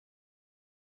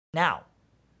Now,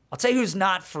 I'll tell you who's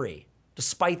not free,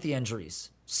 despite the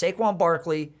injuries. Saquon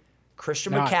Barkley,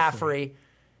 Christian McCaffrey.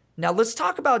 Now, let's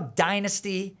talk about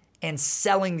dynasty and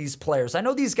selling these players. I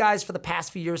know these guys for the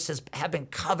past few years have been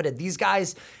coveted. These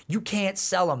guys, you can't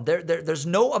sell them. There's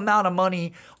no amount of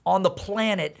money on the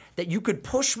planet that you could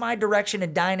push my direction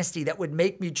in dynasty that would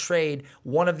make me trade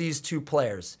one of these two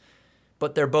players.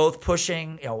 But they're both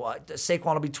pushing.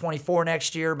 Saquon will be 24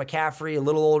 next year. McCaffrey, a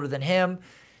little older than him.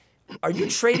 Are you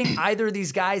trading either of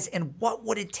these guys, and what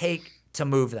would it take to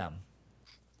move them?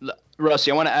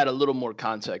 Rusty, I want to add a little more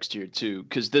context here too,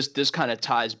 because this kind of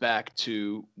ties back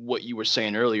to what you were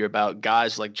saying earlier about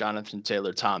guys like Jonathan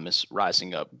Taylor Thomas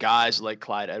rising up, guys like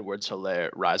Clyde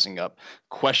Edwards-Helaire rising up,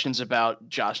 questions about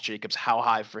Josh Jacobs, how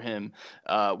high for him.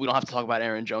 We don't have to talk about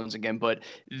Aaron Jones again, but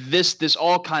this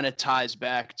all kind of ties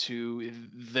back to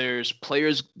there's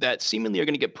players that seemingly are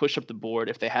going to get pushed up the board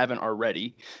if they haven't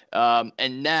already.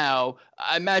 And now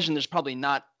I imagine there's probably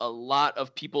not a lot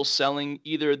of people selling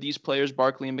either of these players,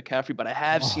 Barkley and McCaffrey, but I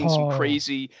have seen some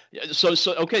crazy. So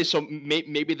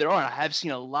maybe there are. I have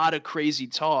seen a lot of crazy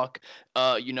talk.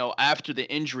 After the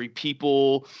injury,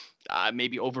 people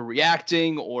maybe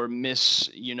overreacting or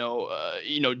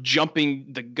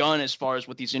jumping the gun as far as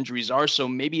what these injuries are. So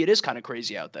maybe it is kind of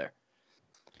crazy out there.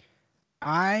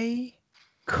 I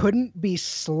couldn't be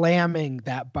slamming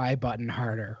that buy button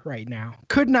harder right now.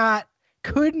 Could not.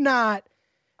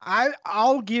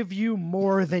 I'll give you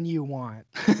more than you want.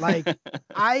 Like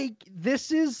I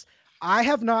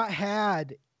have not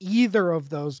had either of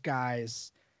those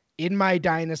guys in my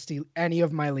dynasty, any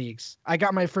of my leagues. I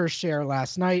got my first share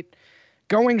last night,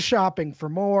 going shopping for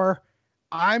more.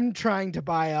 I'm trying to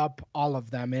buy up all of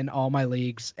them in all my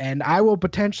leagues, and I will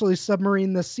potentially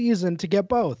submarine this season to get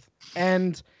both.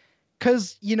 And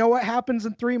because you know what happens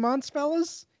in 3 months,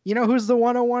 fellas? You know who's the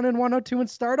 101 and 102 in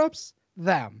startups?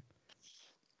 Them.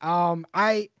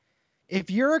 If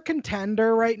you're a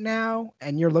contender right now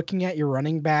and you're looking at your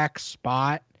running back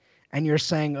spot and you're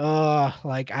saying, I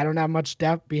don't have much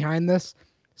depth behind this,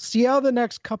 see how the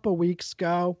next couple weeks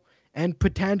go, and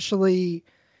potentially,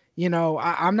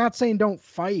 I'm not saying don't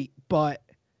fight, but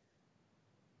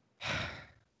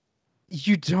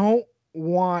you don't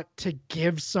want to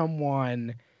give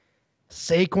someone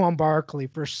Saquon Barkley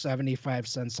for 75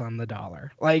 cents on the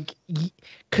dollar.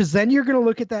 Because then you're going to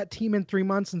look at that team in 3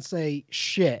 months and say,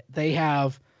 shit, they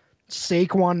have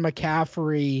Saquon,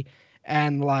 McCaffrey,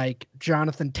 and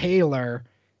Jonathan Taylor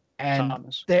and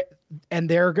Thomas.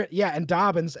 and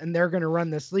Dobbins, and they're going to run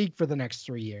this league for the next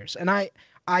 3 years. And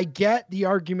I get the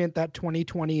argument that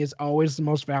 2020 is always the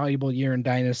most valuable year in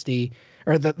Dynasty,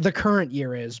 or the current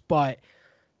year is, but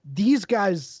these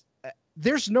guys,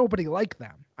 there's nobody like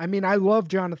them. I mean, I love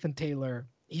Jonathan Taylor.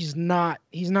 He's not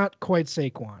quite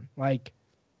Saquon.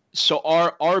 So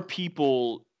are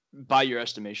people, by your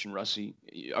estimation, Rusty,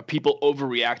 are people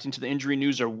overreacting to the injury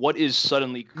news, or what is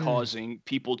suddenly causing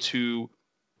people to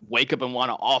wake up and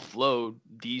want to offload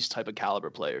these type of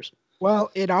caliber players? Well,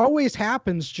 it always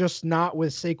happens, just not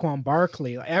with Saquon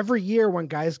Barkley. Every year when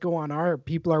guys go on IR,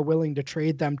 people are willing to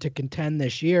trade them to contend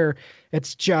this year.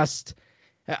 It's just,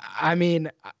 I mean,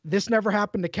 this never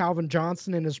happened to Calvin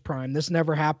Johnson in his prime. This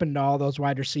never happened to all those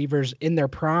wide receivers in their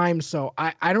prime. So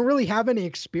I don't really have any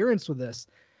experience with this.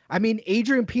 I mean,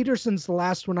 Adrian Peterson's the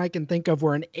last one I can think of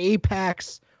where an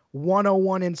Apex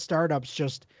 101 in startups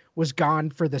just was gone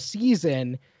for the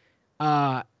season.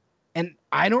 And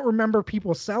I don't remember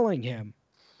people selling him.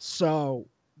 So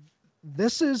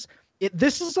this is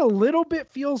a little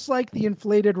bit feels like the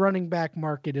inflated running back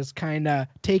market is kind of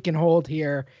taking hold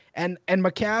here. And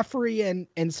McCaffrey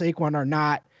and Saquon are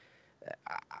not.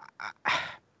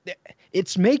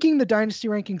 It's making the dynasty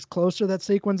rankings closer that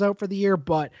Saquon's out for the year,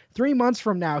 but 3 months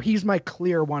from now, he's my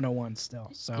clear 101 still.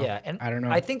 So yeah, and I don't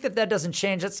know. I think that doesn't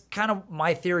change. That's kind of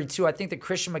my theory too. I think that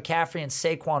Christian McCaffrey and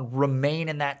Saquon remain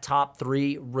in that top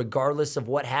three regardless of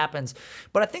what happens.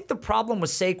 But I think the problem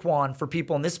with Saquon for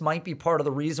people, and this might be part of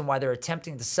the reason why they're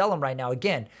attempting to sell him right now.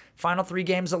 Again, final 3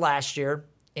 games of last year,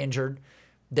 injured.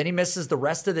 Then he misses the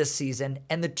rest of this season.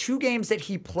 And the 2 games that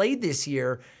he played this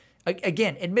year,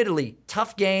 again, admittedly,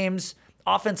 tough games.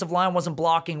 Offensive line wasn't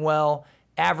blocking well.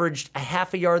 Averaged a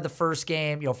half a yard the first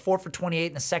game. 4 for 28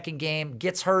 in the second game.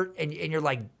 Gets hurt, and you're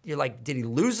like, did he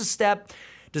lose a step?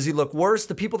 Does he look worse?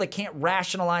 The people that can't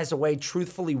rationalize away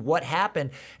truthfully what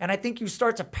happened. And I think you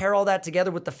start to pair all that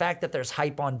together with the fact that there's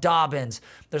hype on Dobbins,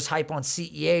 there's hype on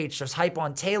CEH, there's hype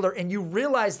on Taylor, and you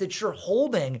realize that you're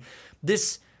holding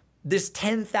this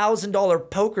 $10,000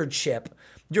 poker chip.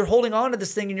 You're holding on to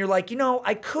this thing and you're like,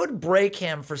 I could break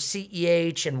him for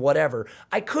CEH and whatever.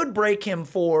 I could break him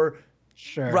for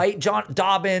Sure. right? John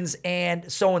Dobbins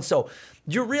and so.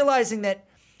 You're realizing that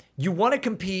you want to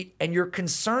compete and you're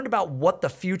concerned about what the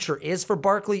future is for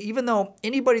Barkley, even though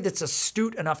anybody that's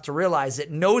astute enough to realize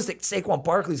it knows that Saquon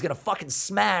Barkley is going to fucking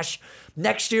smash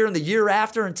next year and the year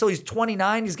after until he's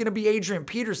 29. He's going to be Adrian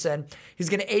Peterson. He's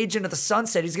going to age into the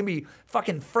sunset. He's going to be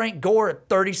fucking Frank Gore at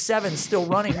 37, still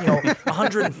running,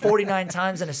 149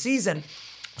 times in a season.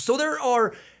 So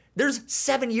there's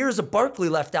 7 years of Barkley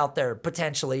left out there,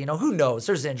 potentially. Who knows?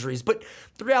 There's injuries. But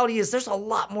the reality is there's a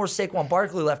lot more Saquon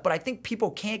Barkley left. But I think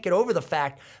people can't get over the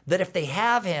fact that if they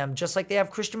have him, just like they have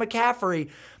Christian McCaffrey,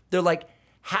 they're like,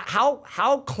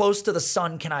 how close to the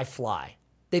sun can I fly?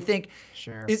 They think,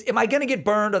 sure. Am I going to get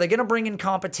burned? Are they going to bring in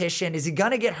competition? Is he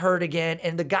going to get hurt again?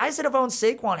 And the guys that have owned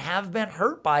Saquon have been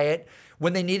hurt by it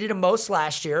when they needed him most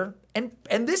last year. And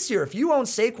this year, if you own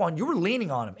Saquon, you were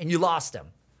leaning on him and you lost him.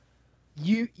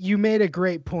 You made a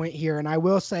great point here, and I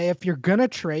will say if you're gonna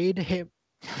trade him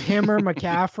or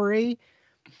McCaffrey,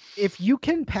 if you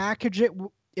can package it,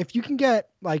 if you can get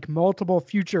like multiple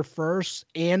future firsts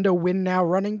and a win now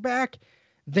running back,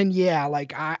 then yeah,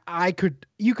 like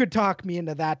you could talk me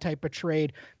into that type of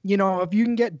trade. If you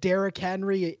can get Derrick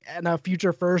Henry and a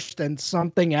future first and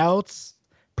something else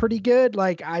pretty good,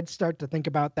 like I'd start to think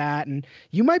about that, and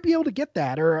you might be able to get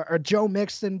that, or Joe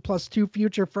Mixon plus 2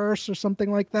 future firsts or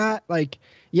something like that. Like,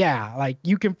 yeah, like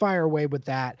you can fire away with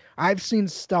that. I've seen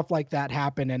stuff like that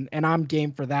happen, and I'm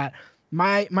game for that.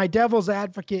 My devil's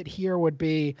advocate here would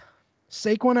be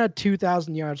Saquon had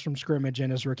 2,000 yards from scrimmage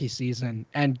in his rookie season,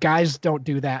 and guys don't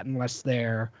do that unless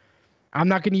they're, I'm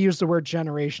not going to use the word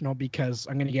generational because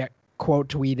I'm going to get quote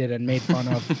tweeted and made fun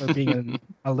of for being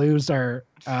a loser,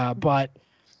 but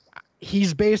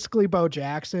he's basically Bo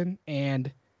Jackson,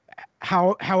 and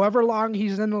however long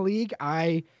he's in the league,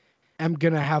 I am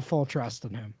going to have full trust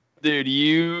in him. Dude,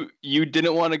 you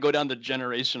didn't want to go down the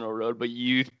generational road, but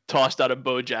you tossed out a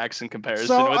Bo Jackson comparison.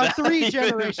 So with three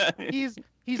generations.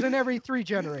 He's an every 3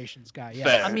 generations guy. Yeah.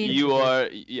 Fair. I mean,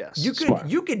 yes.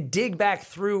 You could dig back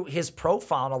through his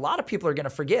profile, and a lot of people are going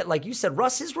to forget. Like you said,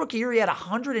 Russ, his rookie year, he had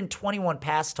 121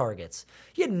 pass targets.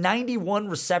 He had 91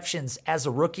 receptions as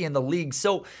a rookie in the league.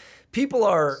 So people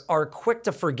are quick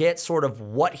to forget sort of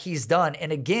what he's done.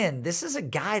 And again, this is a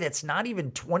guy that's not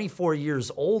even 24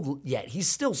 years old yet. He's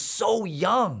still so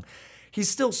young. He's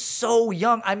still so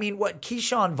young. I mean,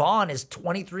 Keyshawn Vaughn is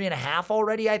 23 and a half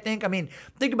already, I think. I mean,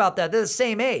 think about that. They're the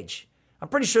same age. I'm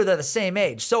pretty sure they're the same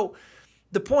age. So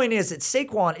the point is that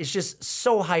Saquon is just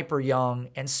so hyper young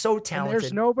and so talented. And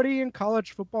there's nobody in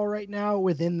college football right now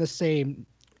within the same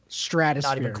stratosphere.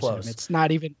 Not even close. It's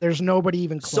not even, there's nobody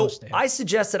even close to him. I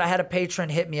suggested, I had a patron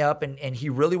hit me up and he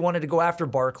really wanted to go after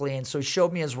Barkley, and so he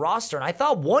showed me his roster, and I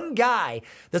thought one guy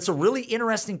that's a really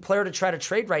interesting player to try to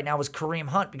trade right now is Kareem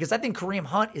Hunt, because I think Kareem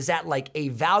Hunt is at like a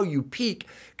value peak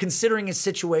considering his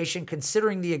situation,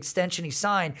 considering the extension he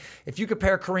signed. If you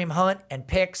compare Kareem Hunt and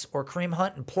picks or Kareem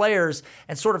Hunt and players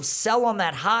and sort of sell on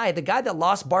that high, the guy that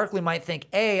lost Barkley might think,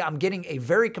 A, I'm getting a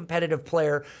very competitive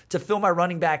player to fill my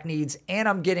running back needs, and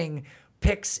I'm getting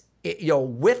picks,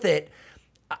 with it.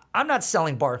 I'm not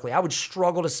selling Barkley. I would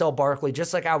struggle to sell Barkley,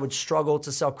 just like I would struggle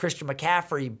to sell Christian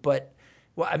McCaffrey. But,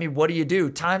 I mean, what do you do?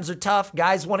 Times are tough.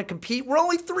 Guys want to compete. We're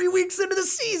only 3 weeks into the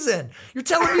season. You're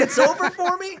telling me it's over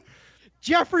for me?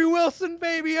 Jeffrey Wilson,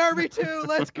 baby, RB2.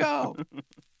 Let's go.